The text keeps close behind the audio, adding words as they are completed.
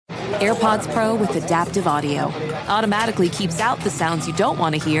AirPods Pro with adaptive audio automatically keeps out the sounds you don't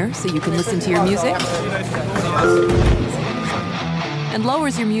want to hear so you can listen to your music, and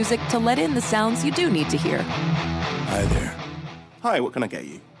lowers your music to let in the sounds you do need to hear. Hi there. Hi, what can I get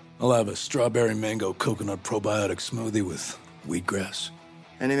you? I'll have a strawberry mango coconut probiotic smoothie with wheatgrass.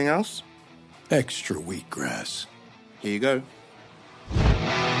 Anything else? Extra wheatgrass. Here you go.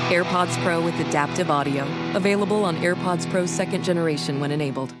 AirPods Pro with adaptive audio. Available on AirPods Pro 2nd generation when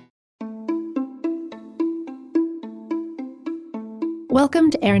enabled.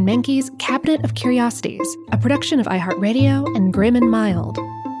 Welcome to Aaron Mahnke's Cabinet of Curiosities, a production of iHeartRadio and Grim and Mild.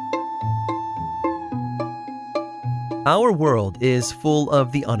 Our world is full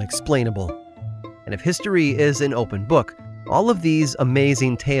of the unexplainable. And if history is an open book, all of these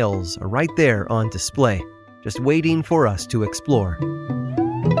amazing tales are right there on display, just waiting for us to explore.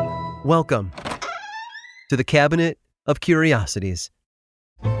 Welcome to the Cabinet of Curiosities.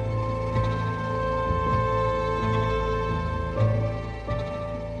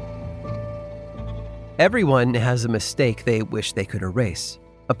 Everyone has a mistake they wish they could erase,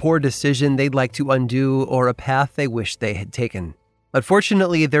 a poor decision they'd like to undo, or a path they wish they had taken.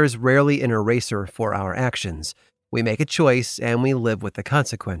 Unfortunately, there's rarely an eraser for our actions. We make a choice and we live with the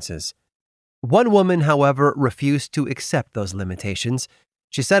consequences. One woman, however, refused to accept those limitations.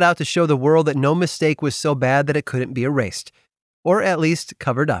 She set out to show the world that no mistake was so bad that it couldn't be erased, or at least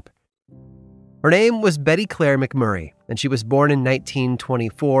covered up. Her name was Betty Claire McMurray, and she was born in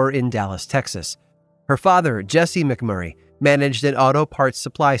 1924 in Dallas, Texas. Her father, Jesse McMurray, managed an auto parts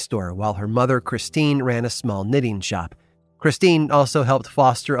supply store, while her mother, Christine, ran a small knitting shop. Christine also helped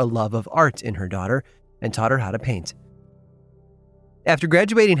foster a love of art in her daughter and taught her how to paint. After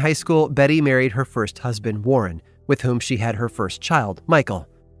graduating high school, Betty married her first husband, Warren, with whom she had her first child, Michael.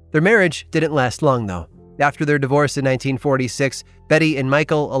 Their marriage didn't last long, though. After their divorce in 1946, Betty and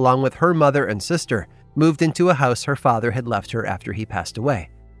Michael, along with her mother and sister, moved into a house her father had left her after he passed away.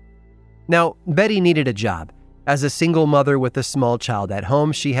 Now, Betty needed a job. As a single mother with a small child at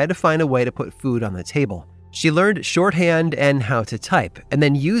home, she had to find a way to put food on the table. She learned shorthand and how to type, and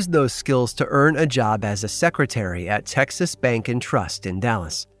then used those skills to earn a job as a secretary at Texas Bank and Trust in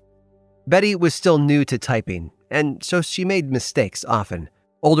Dallas. Betty was still new to typing, and so she made mistakes often.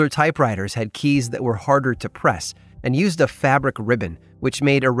 Older typewriters had keys that were harder to press and used a fabric ribbon, which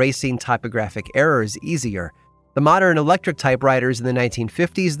made erasing typographic errors easier. The modern electric typewriters in the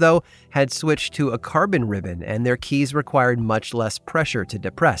 1950s, though, had switched to a carbon ribbon, and their keys required much less pressure to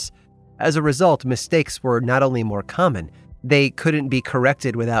depress. As a result, mistakes were not only more common, they couldn't be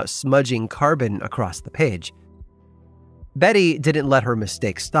corrected without smudging carbon across the page. Betty didn't let her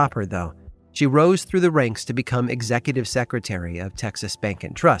mistakes stop her, though. She rose through the ranks to become executive secretary of Texas Bank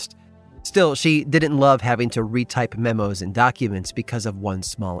and Trust. Still, she didn't love having to retype memos and documents because of one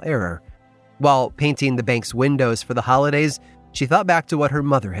small error. While painting the bank's windows for the holidays, she thought back to what her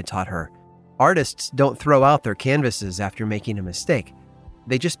mother had taught her. Artists don't throw out their canvases after making a mistake.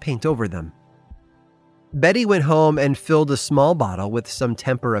 They just paint over them. Betty went home and filled a small bottle with some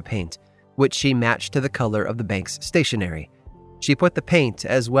tempera paint, which she matched to the color of the bank's stationery. She put the paint,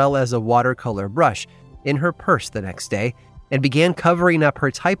 as well as a watercolor brush, in her purse the next day and began covering up her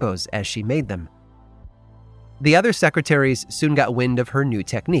typos as she made them. The other secretaries soon got wind of her new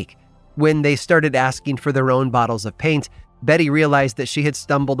technique. When they started asking for their own bottles of paint, Betty realized that she had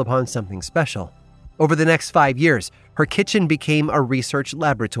stumbled upon something special. Over the next 5 years, her kitchen became a research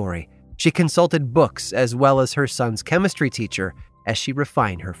laboratory. She consulted books as well as her son's chemistry teacher as she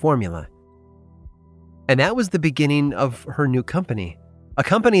refined her formula. And that was the beginning of her new company, a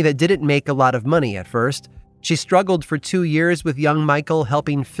company that didn't make a lot of money at first. She struggled for 2 years with young Michael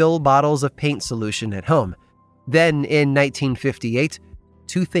helping fill bottles of paint solution at home. Then, in 1958,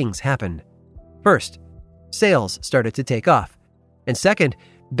 2 things happened. First, sales started to take off. And second,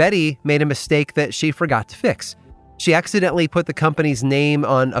 Betty made a mistake that she forgot to fix. She accidentally put the company's name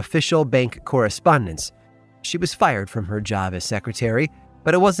on official bank correspondence. She was fired from her job as secretary,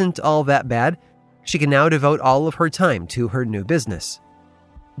 but it wasn't all that bad. She can now devote all of her time to her new business.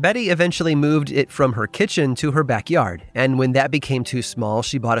 Betty eventually moved it from her kitchen to her backyard, and when that became too small,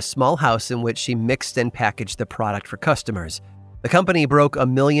 she bought a small house in which she mixed and packaged the product for customers. The company broke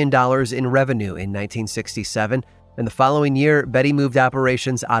 $1 million in revenue in 1967, and the following year, Betty moved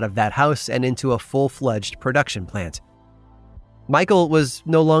operations out of that house and into a full-fledged production plant. Michael was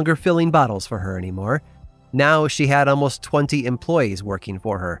no longer filling bottles for her anymore. Now she had almost 20 employees working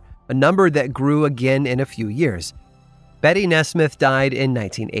for her, a number that grew again in a few years. Betty Nesmith died in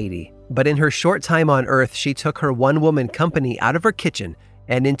 1980, but in her short time on Earth, she took her one-woman company out of her kitchen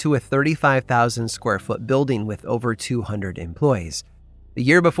and into a 35,000 square foot building with over 200 employees. The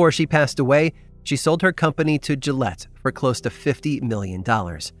year before she passed away, she sold her company to Gillette for close to $50 million.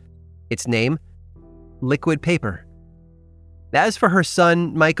 Its name? Liquid Paper. As for her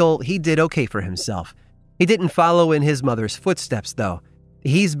son, Michael, he did okay for himself. He didn't follow in his mother's footsteps, though.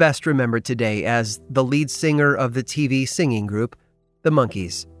 He's best remembered today as the lead singer of the TV singing group, The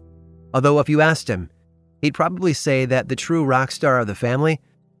Monkees. Although if you asked him, he'd probably say that the true rock star of the family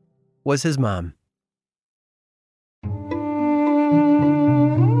was his mom.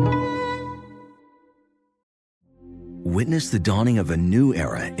 Witness the dawning of a new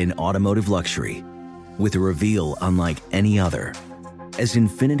era in automotive luxury with a reveal unlike any other as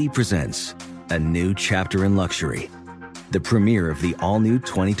Infiniti presents a new chapter in luxury, the premiere of the all-new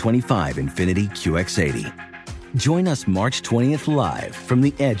 2025 Infiniti QX80. Join us March 20th live from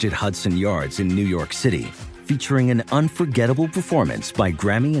the Edge at Hudson Yards in New York City, featuring an unforgettable performance by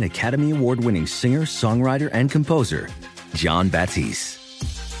Grammy and Academy Award-winning singer, songwriter, and composer, Jon Batiste.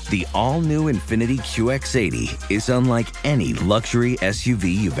 The all-new Infiniti QX80 is unlike any luxury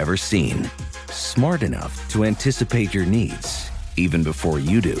SUV you've ever seen. Smart enough to anticipate your needs, even before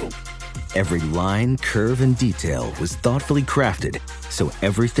you do. Every line, curve, and detail was thoughtfully crafted, so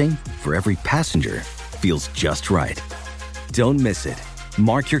everything for every passenger feels just right. Don't miss it.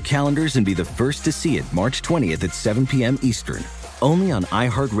 Mark your calendars and be the first to see it March 20th at 7 p.m. Eastern, only on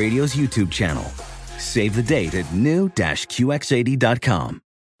iHeartRadio's YouTube channel. Save the date at new-QX80.com.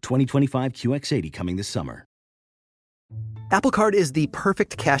 2025 QX80 coming this summer. Apple Card is the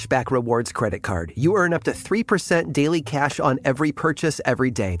perfect cashback rewards credit card. You earn up to 3% daily cash on every purchase every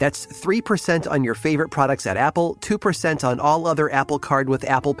day. That's 3% on your favorite products at Apple, 2% on all other Apple Card with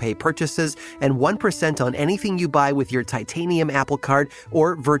Apple Pay purchases, and 1% on anything you buy with your titanium Apple Card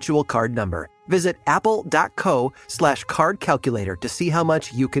or virtual card number. Visit apple.co/card calculator to see how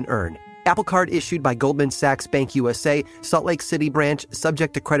much you can earn. Apple Card issued by Goldman Sachs Bank USA, Salt Lake City branch,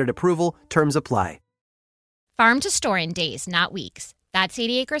 subject to credit approval. Terms apply. Farm to store in days, not weeks. That's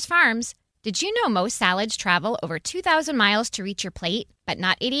 80 Acres Farms. Did you know most salads travel over 2,000 miles to reach your plate? But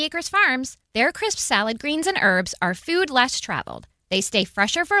not 80 Acres Farms. Their crisp salad greens and herbs are food less traveled. They stay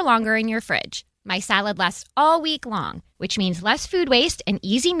fresher for longer in your fridge. My salad lasts all week long, which means less food waste and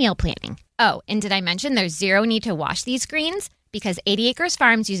easy meal planning. Oh, and did I mention there's zero need to wash these greens? Because 80 Acres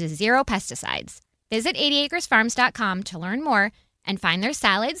Farms uses zero pesticides. Visit 80acresfarms.com to learn more and find their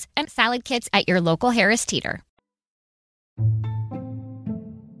salads and salad kits at your local Harris Teeter.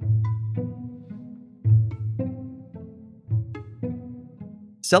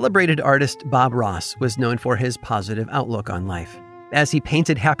 Celebrated artist Bob Ross was known for his positive outlook on life. As he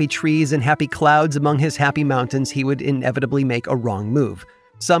painted happy trees and happy clouds among his happy mountains, he would inevitably make a wrong move.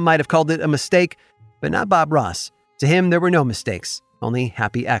 Some might have called it a mistake, but not Bob Ross. To him, there were no mistakes, only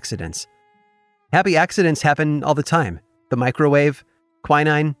happy accidents. Happy accidents happen all the time. The microwave,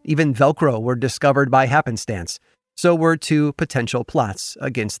 quinine, even Velcro were discovered by happenstance. So were two potential plots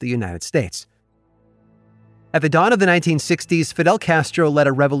against the United States. At the dawn of the 1960s, Fidel Castro led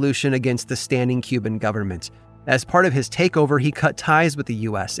a revolution against the standing Cuban government. As part of his takeover, he cut ties with the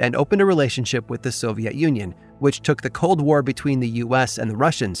U.S. and opened a relationship with the Soviet Union, which took the Cold War between the U.S. and the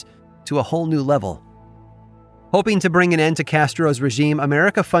Russians to a whole new level. Hoping to bring an end to Castro's regime,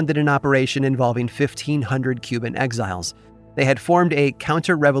 America funded an operation involving 1,500 Cuban exiles. They had formed a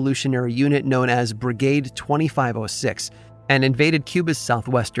counter-revolutionary unit known as Brigade 2506 and invaded Cuba's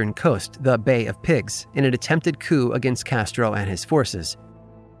southwestern coast, the Bay of Pigs, in an attempted coup against Castro and his forces.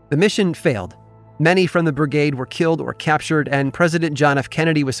 The mission failed. Many from the brigade were killed or captured, and President John F.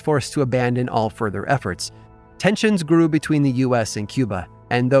 Kennedy was forced to abandon all further efforts. Tensions grew between the U.S. and Cuba,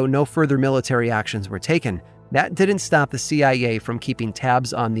 and though no further military actions were taken, that didn't stop the CIA from keeping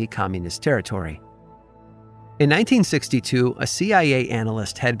tabs on the communist territory. In 1962, a CIA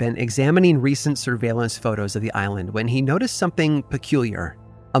analyst had been examining recent surveillance photos of the island when he noticed something peculiar.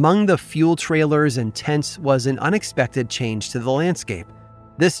 Among the fuel trailers and tents was an unexpected change to the landscape.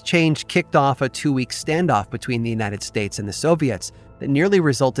 This change kicked off a 2-week standoff between the United States and the Soviets that nearly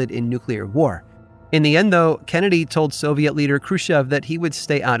resulted in nuclear war. In the end, though, Kennedy told Soviet leader Khrushchev that he would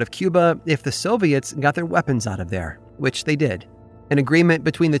stay out of Cuba if the Soviets got their weapons out of there, which they did. An agreement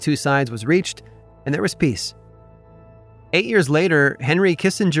between the two sides was reached, and there was peace. 8 years later, Henry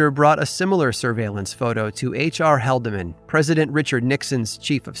Kissinger brought a similar surveillance photo to H.R. Haldeman, President Richard Nixon's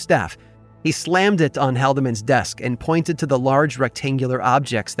chief of staff. He slammed it on Haldeman's desk and pointed to the large rectangular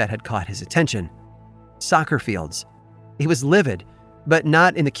objects that had caught his attention. Soccer fields. He was livid, but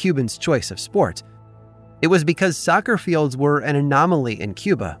not in the Cubans' choice of sport. It was because soccer fields were an anomaly in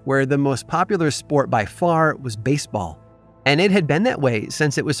Cuba, where the most popular sport by far was baseball. And it had been that way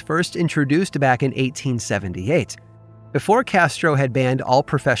since it was first introduced back in 1878. Before Castro had banned all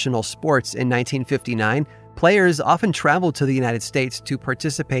professional sports in 1959, players often traveled to the United States to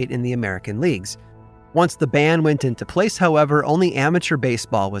participate in the American leagues. Once the ban went into place, however, only amateur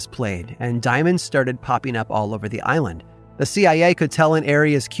baseball was played, and diamonds started popping up all over the island. The CIA could tell an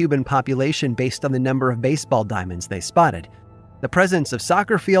area's Cuban population based on the number of baseball diamonds they spotted. The presence of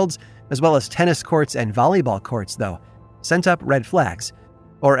soccer fields, as well as tennis courts and volleyball courts, though, sent up red flags.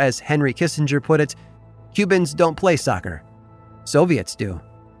 Or as Henry Kissinger put it, Cubans don't play soccer. Soviets do.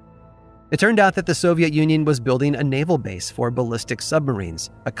 It turned out that the Soviet Union was building a naval base for ballistic submarines,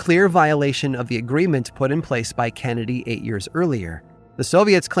 a clear violation of the agreement put in place by Kennedy 8 years earlier. The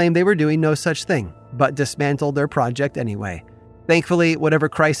Soviets claimed they were doing no such thing, but dismantled their project anyway. Thankfully, whatever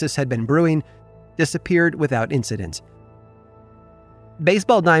crisis had been brewing disappeared without incident.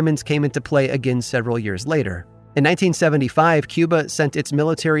 Baseball diamonds came into play again several years later. In 1975, Cuba sent its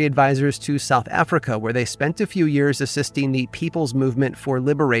military advisors to South Africa, where they spent a few years assisting the People's Movement for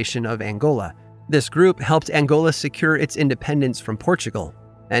Liberation of Angola. This group helped Angola secure its independence from Portugal.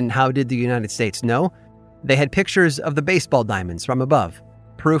 And how did the United States know? They had pictures of the baseball diamonds from above,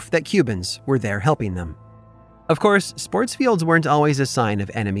 proof that Cubans were there helping them. Of course, sports fields weren't always a sign of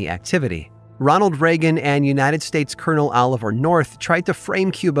enemy activity. Ronald Reagan and United States Colonel Oliver North tried to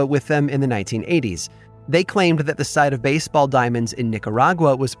frame Cuba with them in the 1980s. They claimed that the sight of baseball diamonds in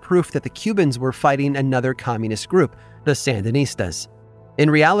Nicaragua was proof that the Cubans were fighting another communist group, the Sandinistas. In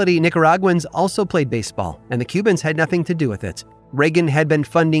reality, Nicaraguans also played baseball, and the Cubans had nothing to do with it. Reagan had been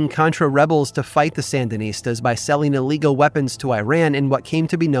funding Contra rebels to fight the Sandinistas by selling illegal weapons to Iran in what came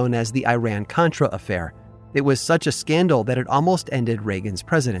to be known as the Iran-Contra affair. It was such a scandal that it almost ended Reagan's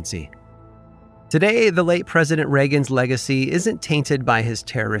presidency. Today, the late President Reagan's legacy isn't tainted by his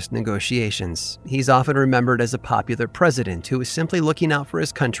terrorist negotiations. He's often remembered as a popular president who was simply looking out for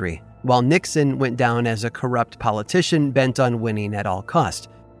his country, while Nixon went down as a corrupt politician bent on winning at all cost.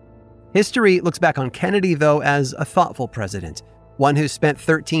 History looks back on Kennedy, though, as a thoughtful president, one who spent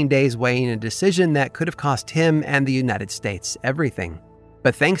 13 days weighing a decision that could have cost him and the United States everything.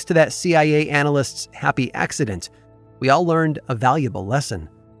 But thanks to that CIA analyst's happy accident, we all learned a valuable lesson.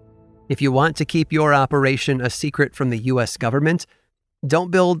 If you want to keep your operation a secret from the U.S. government, don't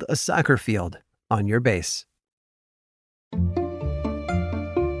build a soccer field on your base.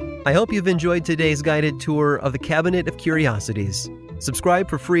 I hope you've enjoyed today's guided tour of the Cabinet of Curiosities. Subscribe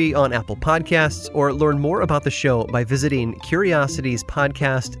for free on Apple Podcasts or learn more about the show by visiting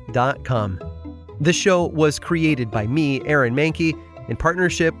curiositiespodcast.com. This show was created by me, Aaron Mahnke, in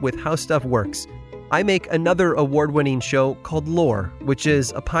partnership with How Stuff Works. I make another award-winning show called Lore, which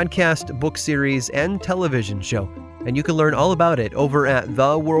is a podcast, book series, and television show, and you can learn all about it over at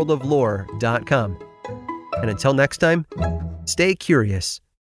theworldoflore.com. And until next time, stay curious.